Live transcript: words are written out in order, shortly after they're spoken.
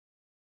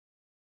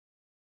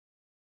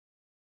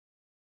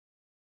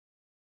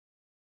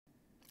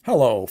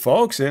Hello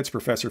folks, it's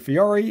Professor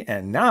Fiore,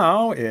 and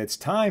now it's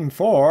time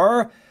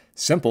for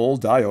simple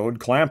diode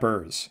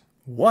clampers.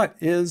 What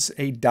is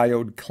a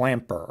diode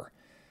clamper?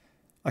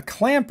 A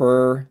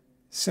clamper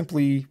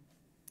simply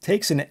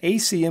takes an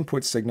AC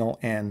input signal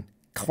and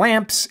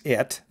clamps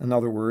it, in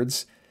other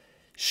words,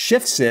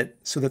 shifts it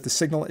so that the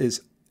signal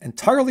is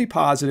entirely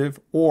positive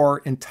or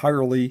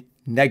entirely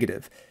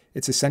negative.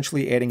 It's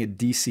essentially adding a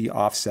DC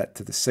offset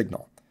to the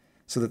signal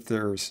so that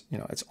there's,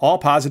 it's all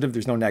positive,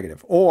 there's no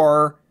negative,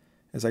 or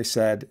as I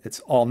said, it's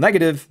all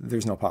negative,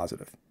 there's no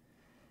positive.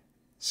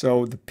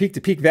 So the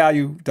peak-to-peak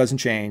value doesn't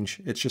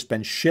change. It's just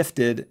been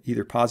shifted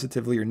either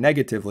positively or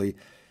negatively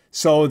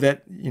so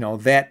that,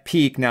 that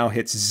peak now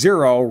hits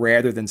zero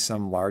rather than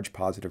some large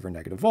positive or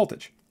negative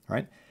voltage,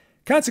 right?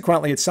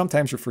 Consequently, it's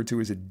sometimes referred to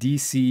as a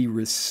DC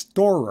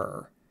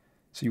restorer.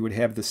 So you would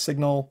have the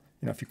signal,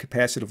 if you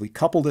capacitively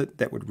coupled it,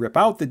 that would rip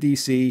out the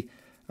DC.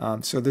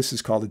 So this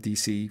is called a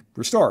DC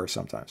restorer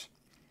sometimes.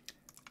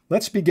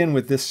 Let's begin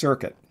with this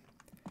circuit.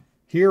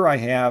 Here I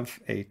have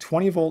a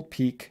 20 volt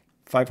peak,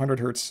 500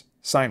 hertz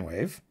sine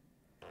wave,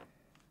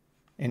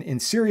 and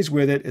in series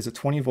with it is a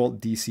 20 volt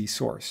DC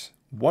source.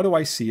 What do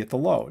I see at the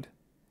load?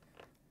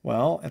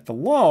 Well, at the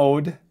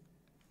load,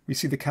 we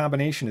see the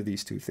combination of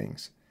these two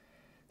things.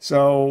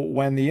 So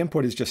when the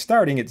input is just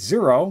starting at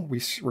zero,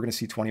 we're going to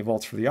see 20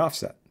 volts for the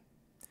offset.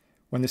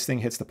 When this thing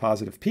hits the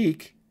positive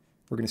peak,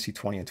 we're going to see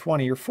 20 and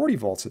 20 or 40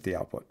 volts at the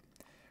output.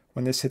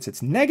 When this hits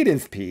its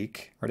negative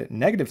peak, right at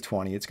negative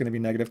 20, it's going to be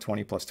negative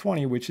 20 plus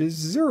 20, which is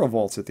 0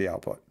 volts at the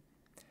output.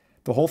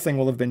 The whole thing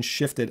will have been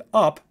shifted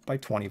up by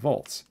 20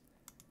 volts.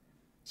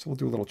 So we'll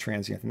do a little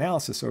transient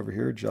analysis over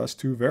here just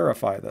to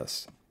verify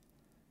this.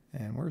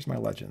 And where's my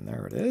legend?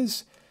 There it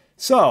is.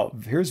 So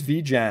here's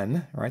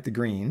VGen, right, the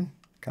green,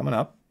 coming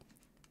up,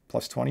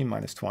 plus 20,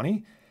 minus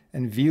 20.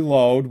 And V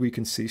load, we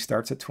can see,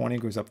 starts at 20,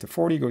 goes up to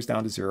 40, goes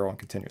down to 0, and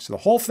continues. So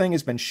the whole thing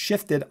has been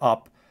shifted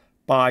up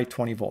by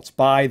 20 volts,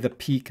 by the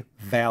peak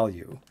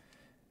value.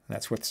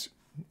 That's what's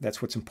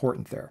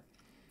important there.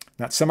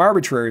 Not some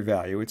arbitrary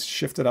value, it's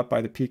shifted up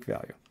by the peak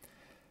value.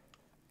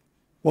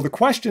 Well, the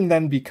question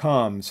then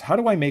becomes, how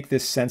do I make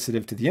this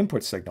sensitive to the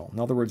input signal? In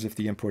other words, if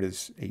the input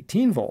is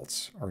 18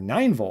 volts or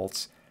 9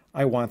 volts,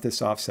 I want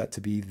this offset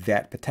to be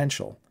that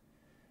potential,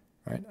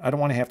 right? I don't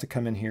want to have to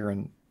come in here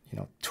and,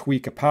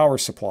 tweak a power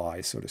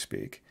supply, so to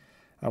speak.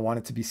 I want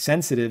it to be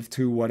sensitive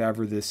to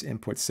whatever this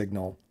input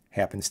signal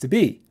happens to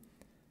be.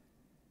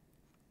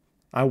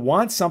 I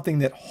want something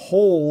that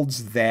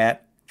holds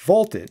that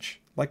voltage,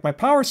 like my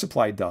power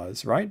supply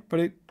does, right?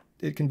 But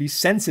it can be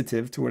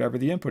sensitive to whatever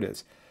the input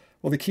is.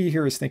 Well, the key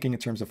here is thinking in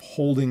terms of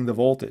holding the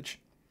voltage.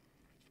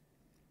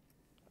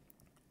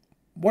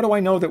 What do I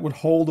know that would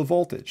hold a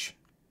voltage?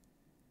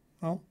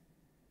 Well,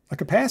 a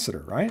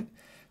capacitor, right?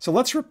 So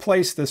let's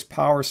replace this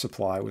power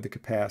supply with a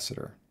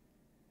capacitor.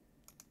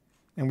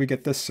 And we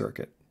get this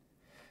circuit.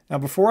 Now,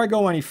 before I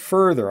go any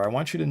further, I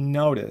want you to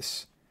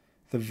notice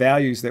the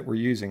values that we're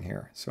using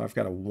here. So I've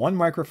got a 1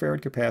 microfarad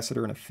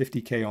capacitor and a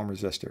 50K ohm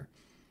resistor.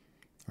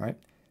 All right.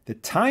 The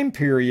time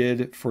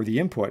period for the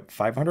input,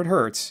 500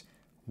 hertz,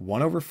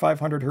 1 over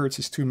 500 hertz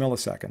is 2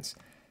 milliseconds.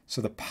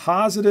 So the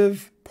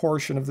positive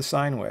portion of the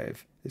sine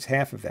wave is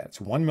half of that.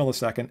 It's 1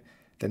 millisecond.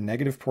 The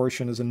negative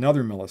portion is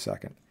another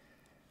millisecond.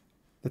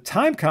 The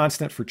time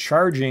constant for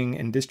charging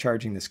and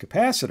discharging this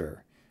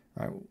capacitor,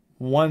 right,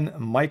 1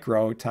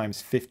 micro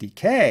times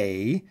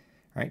 50K,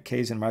 right,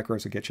 K's and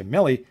micros will get you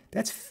milli,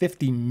 that's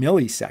 50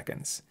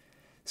 milliseconds.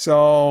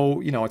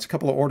 So, it's a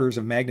couple of orders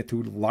of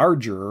magnitude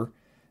larger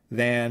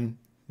than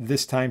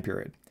this time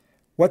period.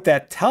 What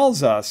that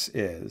tells us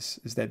is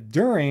that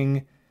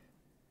during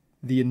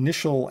the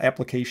initial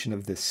application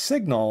of this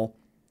signal,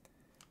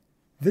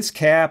 this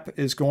cap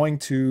is going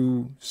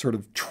to sort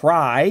of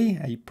try,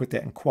 I put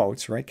that in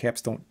quotes, right?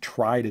 Caps don't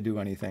try to do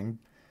anything.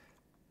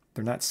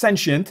 They're not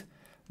sentient,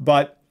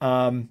 but,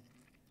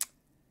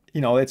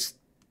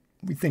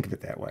 we think of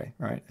it that way,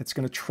 right? It's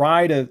going to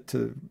try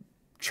to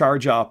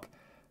charge up,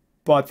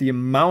 but the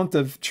amount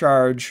of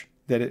charge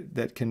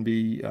that can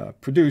be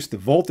produced, the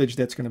voltage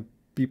that's going to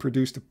be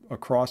produced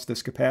across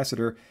this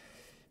capacitor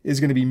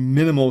is going to be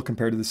minimal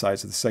compared to the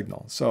size of the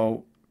signal.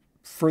 So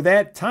for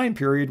that time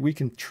period, we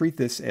can treat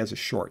this as a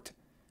short.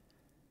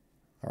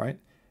 All right?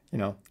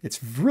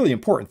 It's really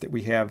important that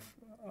we have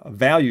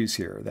values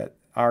here, that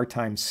R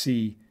times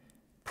C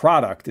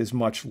product is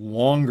much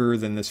longer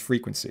than this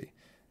frequency.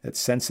 It's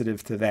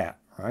sensitive to that,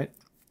 right?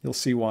 You'll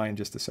see why in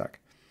just a sec.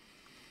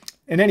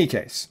 In any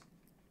case,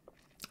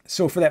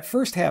 so for that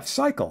first half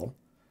cycle,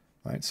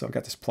 right, so I've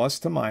got this plus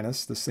to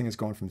minus, this thing is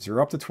going from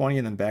 0 up to 20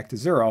 and then back to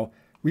 0,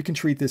 we can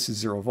treat this as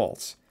 0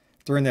 volts.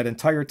 During that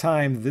entire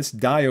time, this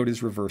diode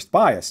is reversed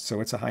biased,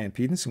 so it's a high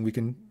impedance and we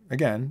can,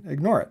 again,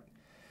 ignore it.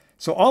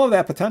 So all of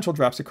that potential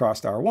drops across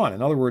to R1.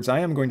 In other words, I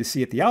am going to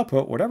see at the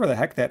output whatever the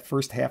heck that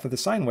first half of the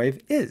sine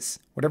wave is,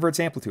 whatever its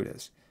amplitude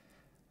is.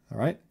 All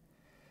right?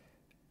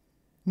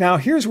 Now,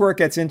 here's where it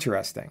gets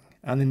interesting.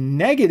 On the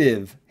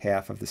negative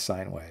half of the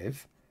sine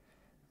wave,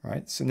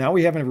 right? So now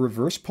we have a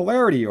reverse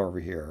polarity over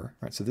here,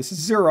 right? So this is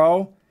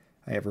 0,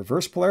 I have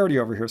reverse polarity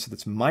over here, so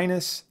that's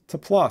minus to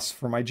plus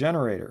for my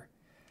generator.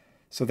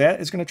 So that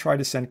is going to try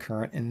to send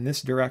current in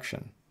this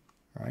direction,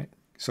 right?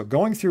 So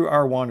going through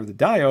R1 or the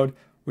diode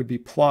would be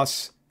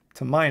plus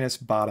to minus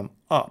bottom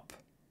up.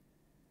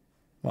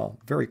 Well,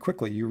 very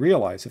quickly you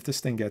realize if this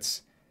thing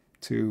gets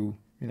to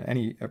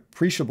any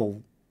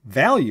appreciable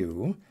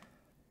value,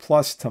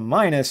 plus to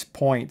minus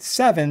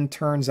 0.7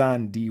 turns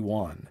on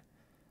D1.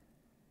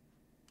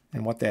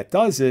 And what that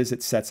does is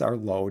it sets our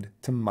load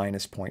to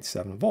minus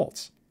 0.7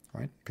 volts,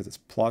 right? Because it's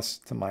plus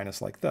to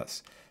minus like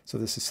this. So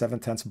this is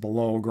 7/10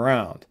 below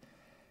ground.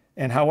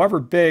 And however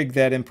big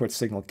that input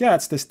signal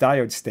gets, this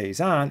diode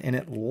stays on and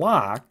it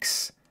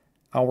locks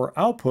our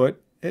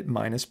output at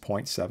minus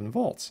 0.7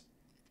 volts.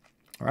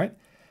 All right.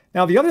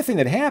 Now, the other thing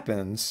that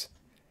happens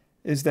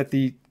is that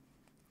the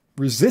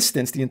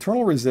resistance, the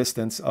internal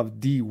resistance of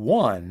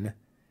D1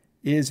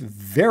 is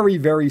very,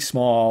 very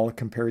small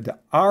compared to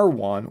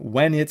R1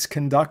 when it's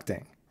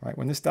conducting, right?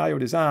 When this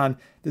diode is on,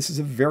 this is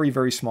a very,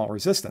 very small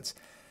resistance.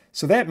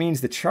 So that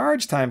means the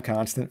charge time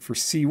constant for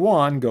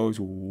C1 goes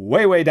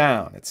way, way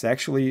down. It's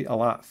actually a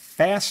lot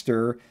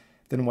faster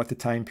than what the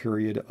time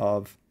period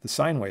of the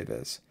sine wave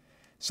is.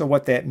 So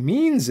what that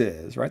means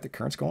is, right, the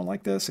current's going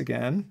like this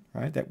again,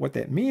 right? What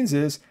that means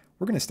is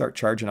we're going to start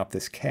charging up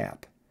this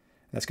cap.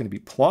 That's going to be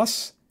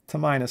plus to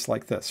minus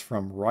like this,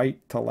 from right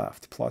to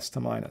left, plus to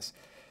minus.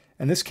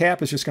 And this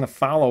cap is just going to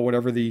follow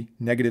whatever the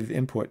negative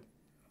input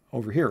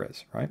over here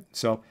is, right?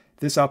 So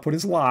this output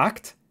is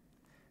locked,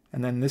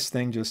 and then this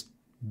thing just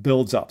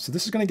builds up. So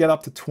this is going to get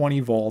up to 20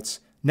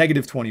 volts,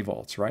 negative 20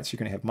 volts, right? So you're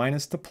going to have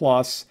minus to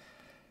plus.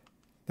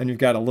 Then you've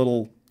got a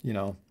little,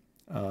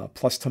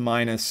 plus to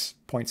minus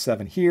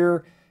 0.7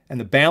 here. And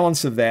the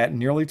balance of that,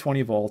 nearly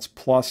 20 volts,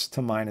 plus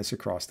to minus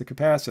across the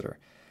capacitor.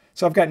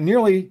 So I've got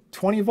nearly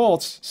 20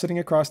 volts sitting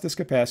across this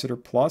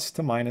capacitor, plus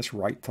to minus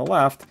right to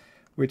left,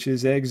 which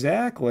is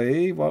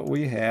exactly what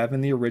we have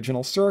in the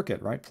original circuit,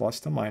 right?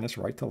 Plus to minus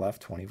right to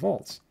left, 20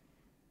 volts.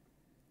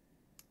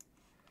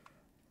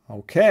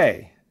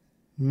 Okay.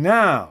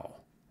 Now,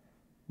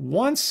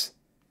 once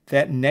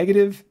that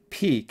negative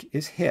peak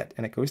is hit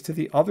and it goes to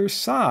the other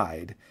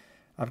side,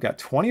 I've got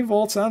 20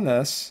 volts on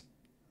this,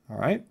 all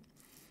right?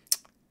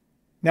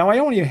 Now I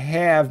only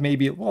have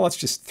maybe, well, let's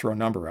just throw a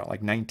number out,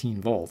 like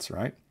 19 volts,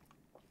 right?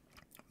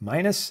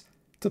 Minus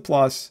to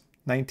plus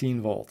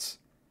 19 volts.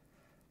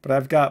 But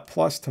I've got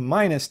plus to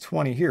minus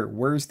 20 here.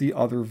 Where's the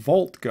other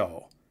volt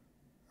go?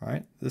 All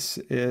right, this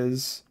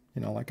is,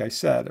 like I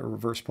said, a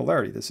reverse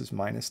polarity. This is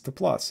minus to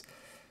plus.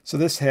 So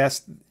this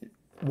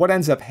what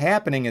ends up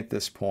happening at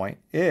this point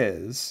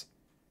is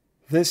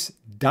this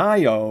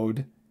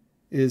diode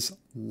is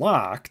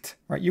locked,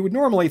 right? You would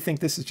normally think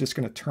this is just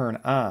going to turn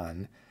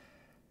on,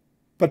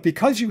 but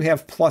because you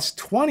have plus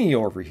 20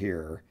 over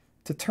here,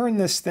 to turn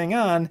this thing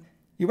on,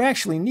 you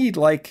actually need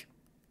like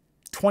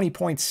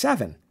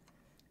 20.7.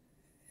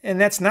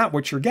 And that's not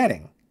what you're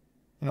getting.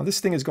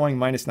 This thing is going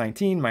minus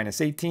 19, minus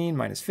 18,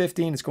 minus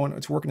 15.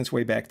 It's working its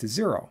way back to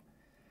 0.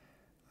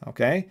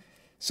 Okay?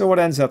 So what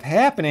ends up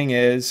happening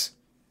is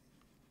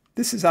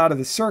this is out of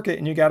the circuit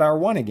and you got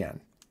R1 again.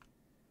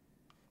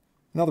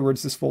 In other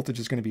words, this voltage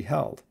is going to be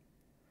held.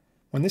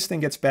 When this thing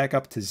gets back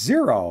up to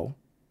 0,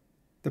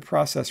 the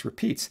process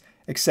repeats,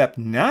 except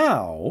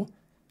now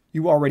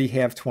you already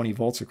have 20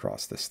 volts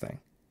across this thing.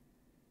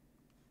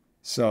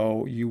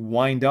 So you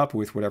wind up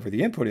with whatever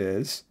the input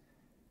is,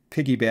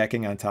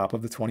 piggybacking on top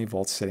of the 20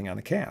 volts sitting on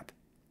the cap,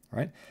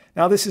 right?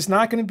 Now this is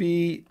not going to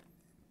be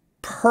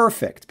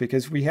perfect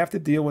because we have to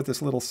deal with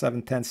this little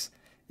 7/10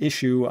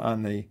 issue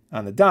on the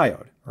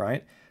diode,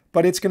 right?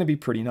 But it's going to be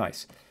pretty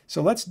nice.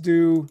 So let's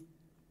do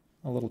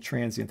a little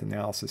transient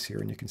analysis here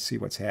and you can see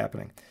what's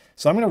happening.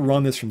 So I'm going to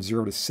run this from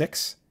 0 to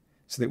 6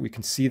 so that we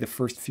can see the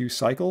first few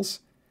cycles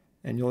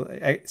and you'll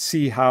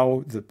see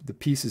how the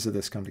pieces of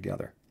this come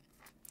together.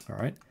 All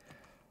right.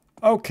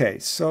 Okay,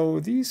 so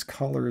these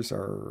colors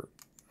are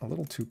a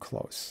little too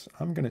close.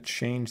 I'm going to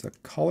change the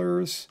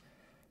colors.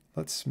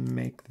 Let's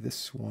make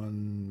this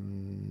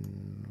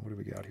one, what do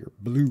we got here?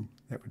 Blue,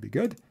 that would be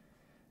good.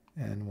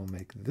 And we'll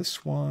make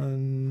this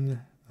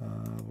one,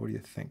 what do you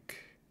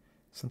think?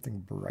 Something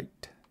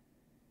bright.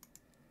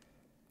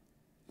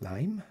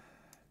 Lime?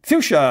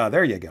 Fuchsia,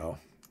 there you go.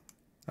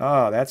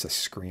 Oh, that's a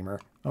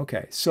screamer.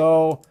 Okay,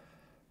 so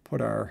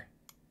put our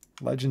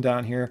legend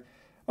on here.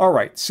 All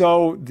right,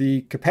 so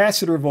the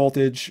capacitor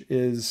voltage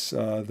is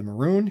the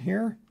maroon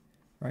here,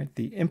 right?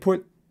 The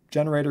input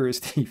generator is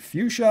the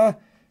fuchsia,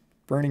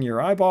 burning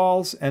your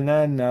eyeballs, and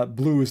then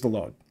blue is the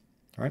load,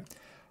 all right?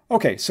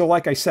 Okay, so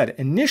like I said,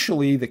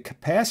 initially the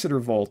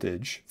capacitor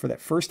voltage for that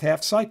first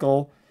half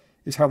cycle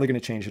is hardly going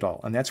to change at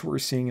all, and that's what we're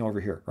seeing over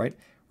here, right?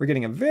 We're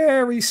getting a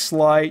very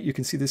slight, you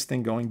can see this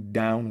thing going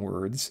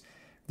downwards.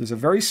 There's a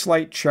very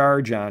slight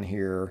charge on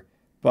here,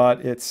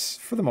 but it's,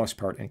 for the most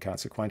part,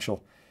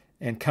 inconsequential.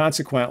 And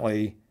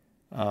consequently,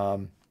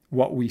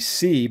 what we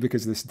see,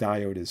 because this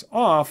diode is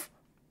off,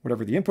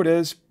 whatever the input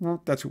is,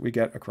 that's what we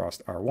get across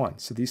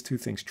R1. So these two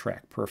things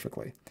track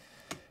perfectly.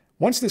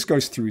 Once this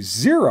goes through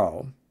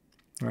 0,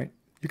 right,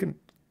 you can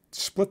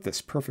split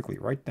this perfectly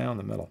right down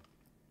the middle.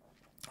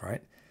 All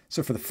right.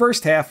 So for the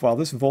first half, while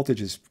this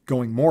voltage is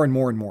going more and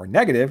more and more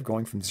negative,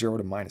 going from 0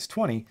 to minus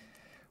 20,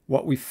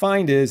 what we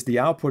find is the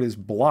output is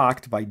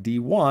blocked by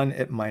D1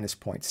 at minus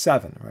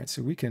 0.7. Right.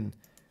 So we can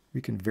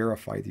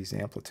verify these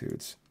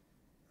amplitudes.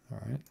 All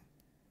right.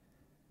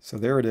 So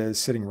there it is,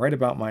 sitting right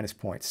about minus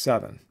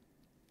 0.7.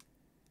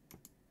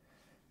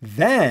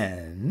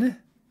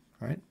 Then,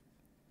 right,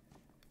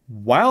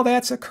 while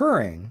that's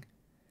occurring,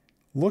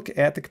 look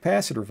at the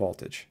capacitor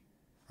voltage.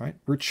 Right?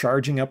 We're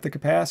charging up the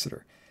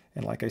capacitor.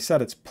 And like I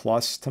said, it's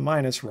plus to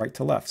minus, right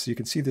to left. So you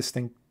can see this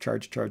thing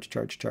charge, charge,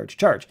 charge, charge,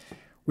 charge.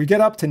 We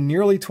get up to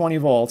nearly 20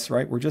 volts,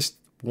 right? We're just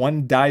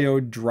one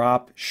diode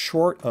drop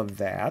short of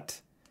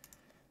that.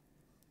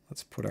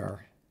 Let's put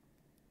our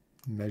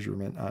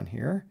measurement on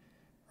here.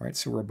 All right,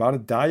 so we're about a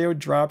diode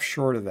drop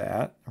short of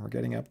that. And we're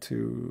getting up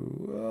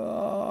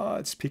to,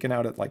 it's peaking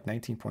out at like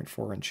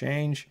 19.4 and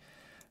change.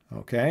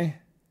 Okay.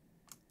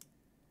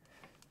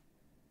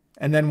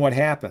 And then what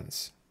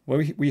happens?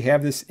 Well, we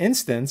have this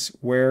instance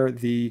where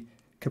the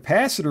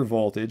capacitor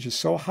voltage is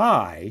so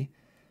high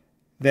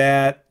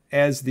that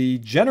as the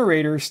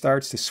generator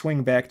starts to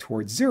swing back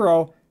towards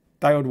 0,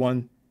 diode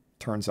 1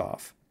 turns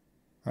off.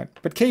 Right?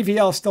 But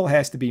KVL still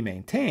has to be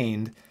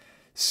maintained,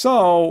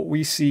 so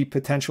we see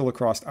potential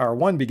across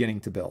R1 beginning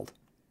to build.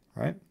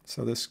 Right?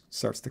 So this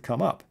starts to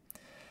come up.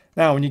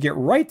 Now, when you get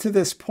right to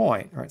this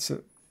point, right,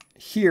 so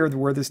here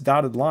where this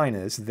dotted line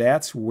is,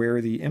 that's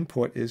where the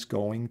input is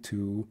going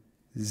to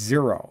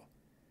 0.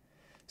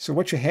 So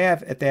what you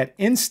have at that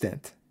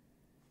instant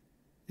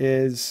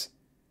is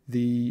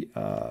the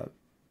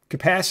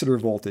capacitor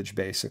voltage,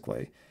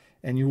 basically.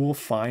 And you will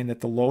find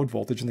that the load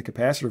voltage and the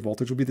capacitor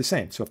voltage will be the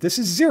same. So if this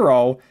is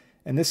 0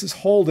 and this is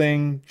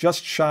holding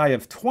just shy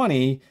of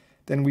 20,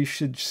 then we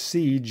should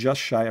see just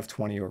shy of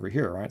 20 over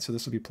here, right? So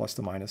this will be plus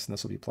to minus, and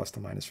this will be plus to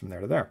minus from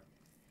there to there.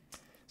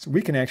 So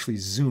we can actually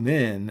zoom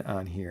in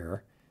on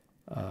here,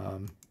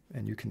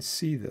 and you can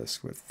see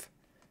this with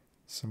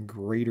some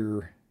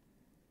greater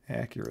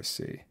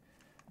accuracy.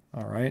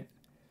 All right.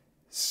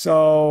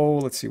 So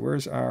let's see,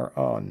 where's our,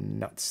 oh,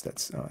 nuts.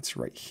 It's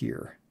right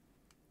here.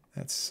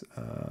 That's,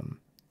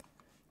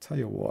 tell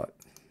you what,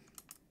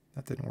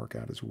 that didn't work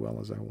out as well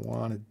as I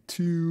wanted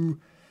to.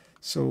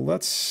 So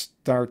let's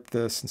start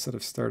this, instead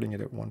of starting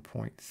it at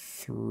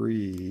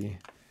 1.3,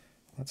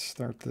 let's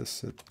start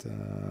this at,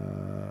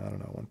 I don't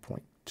know,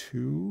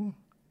 1.2.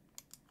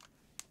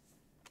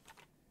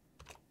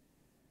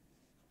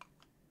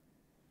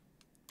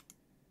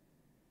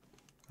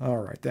 All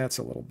right, that's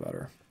a little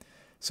better.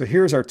 So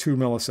here's our 2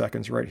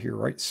 milliseconds right here,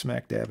 right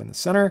smack dab in the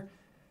center.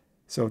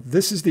 So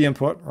this is the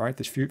input, right?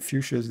 The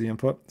fuchsia is the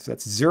input. So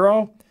that's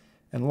 0.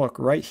 And look,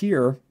 right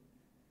here,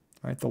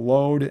 right, the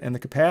load and the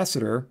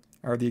capacitor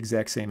are the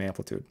exact same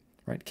amplitude,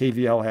 right?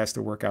 KVL has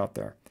to work out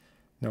there.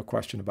 No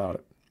question about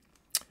it.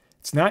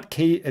 It's not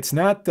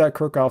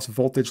Kirchhoff's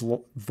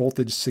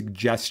voltage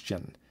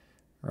suggestion,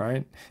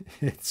 right?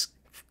 It's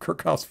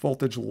Kirchhoff's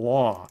voltage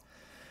law.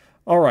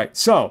 All right,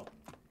 so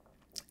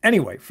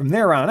anyway, from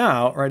there on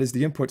out, right, as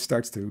the input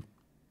starts to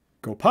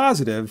go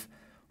positive,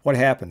 what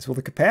happens? Well,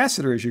 the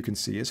capacitor, as you can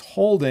see, is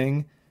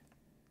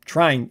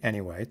trying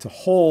anyway, to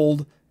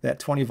hold that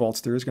 20 volts.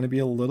 There is going to be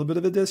a little bit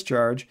of a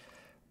discharge,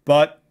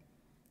 but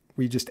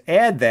we just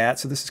add that.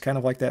 So this is kind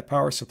of like that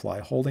power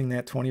supply, holding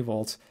that 20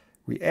 volts.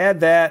 We add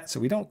that,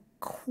 so we don't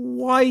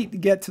quite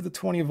get to the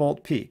 20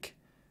 volt peak.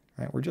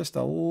 Right? We're just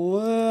a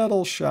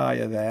little shy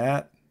of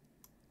that.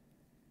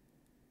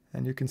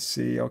 And you can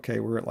see, okay,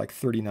 we're at like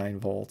 39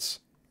 volts,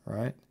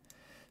 right?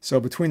 So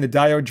between the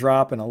diode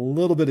drop and a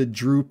little bit of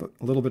droop,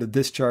 a little bit of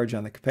discharge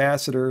on the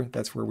capacitor,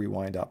 that's where we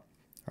wind up,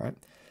 all right?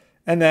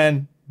 And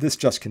then this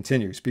just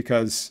continues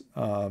because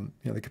the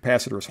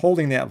capacitor is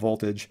holding that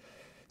voltage.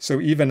 So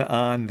even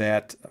on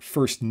that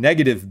first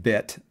negative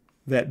bit,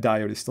 that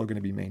diode is still going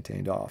to be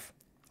maintained off,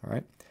 all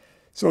right?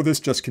 So this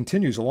just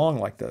continues along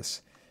like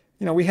this.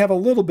 We have a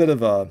little bit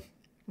of a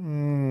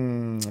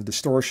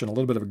distortion, a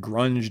little bit of a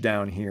grunge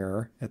down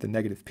here at the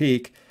negative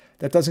peak.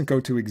 That doesn't go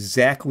to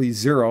exactly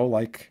 0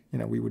 like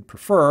we would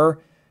prefer,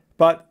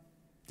 but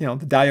the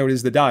diode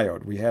is the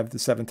diode. We have the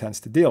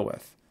 7/10 to deal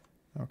with,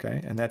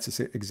 okay? And that's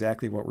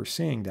exactly what we're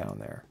seeing down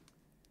there.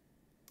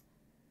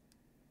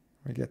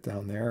 We get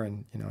down there,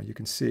 and you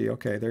can see,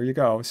 okay, there you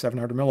go,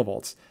 700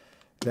 millivolts.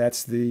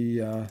 That's the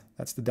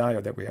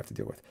diode that we have to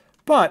deal with.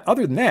 But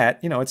other than that,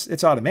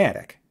 it's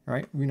automatic,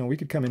 right? We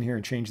could come in here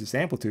and change this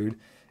amplitude,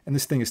 and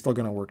this thing is still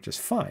going to work just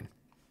fine.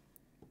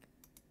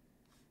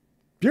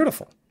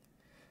 Beautiful.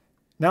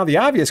 Now the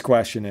obvious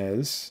question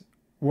is,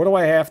 what do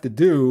I have to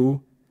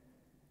do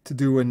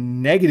a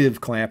negative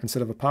clamp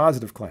instead of a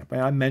positive clamp?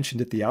 I mentioned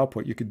at the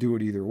output you could do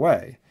it either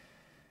way.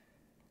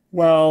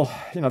 Well,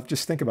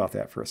 just think about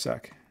that for a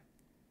sec.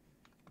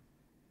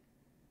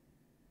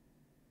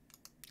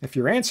 If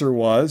your answer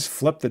was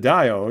flip the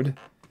diode,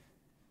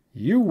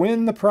 you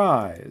win the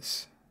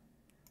prize.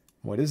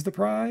 What is the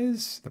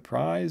prize? The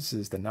prize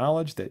is the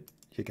knowledge that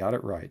you got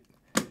it right.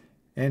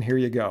 And here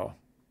you go.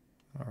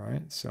 All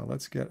right, so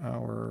let's get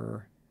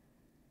our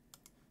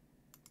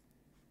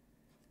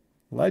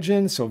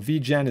legend. So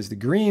VGen is the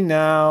green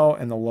now,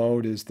 and the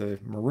load is the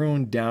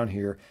maroon down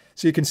here.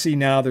 So you can see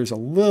now there's a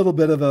little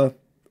bit of a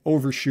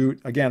overshoot.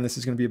 Again, this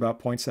is going to be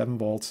about 0.7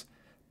 volts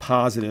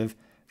positive.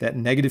 That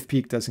negative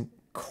peak doesn't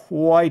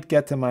quite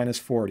get to minus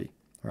 40,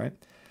 right?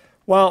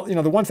 Well,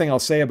 the one thing I'll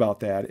say about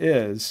that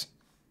is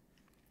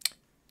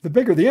the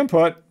bigger the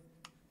input,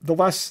 the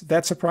less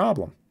that's a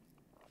problem.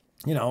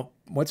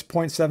 What's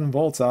 0.7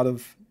 volts out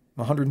of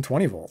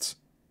 120 volts,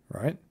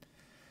 right?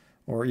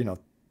 Or,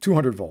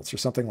 200 volts or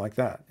something like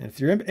that. And if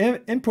your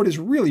input is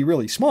really,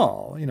 really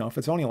small, if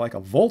it's only like a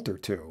volt or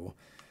two,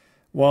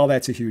 well,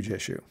 that's a huge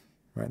issue,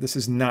 right? This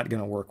is not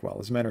going to work well.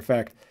 As a matter of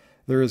fact,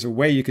 there is a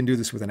way you can do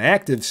this with an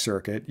active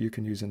circuit. You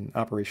can use an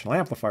operational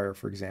amplifier,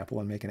 for example,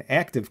 and make an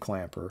active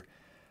clamper.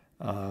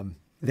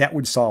 That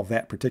would solve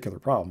that particular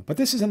problem. But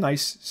this is a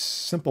nice,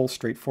 simple,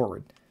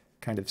 straightforward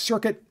kind of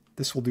circuit.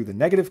 This will do the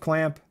negative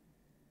clamp,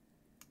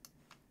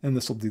 and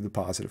this will do the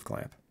positive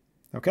clamp.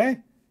 Okay?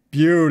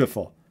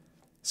 Beautiful.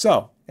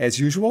 So, as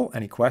usual,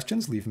 any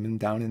questions, leave them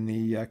down in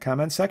the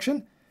comments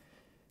section.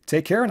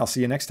 Take care, and I'll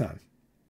see you next time.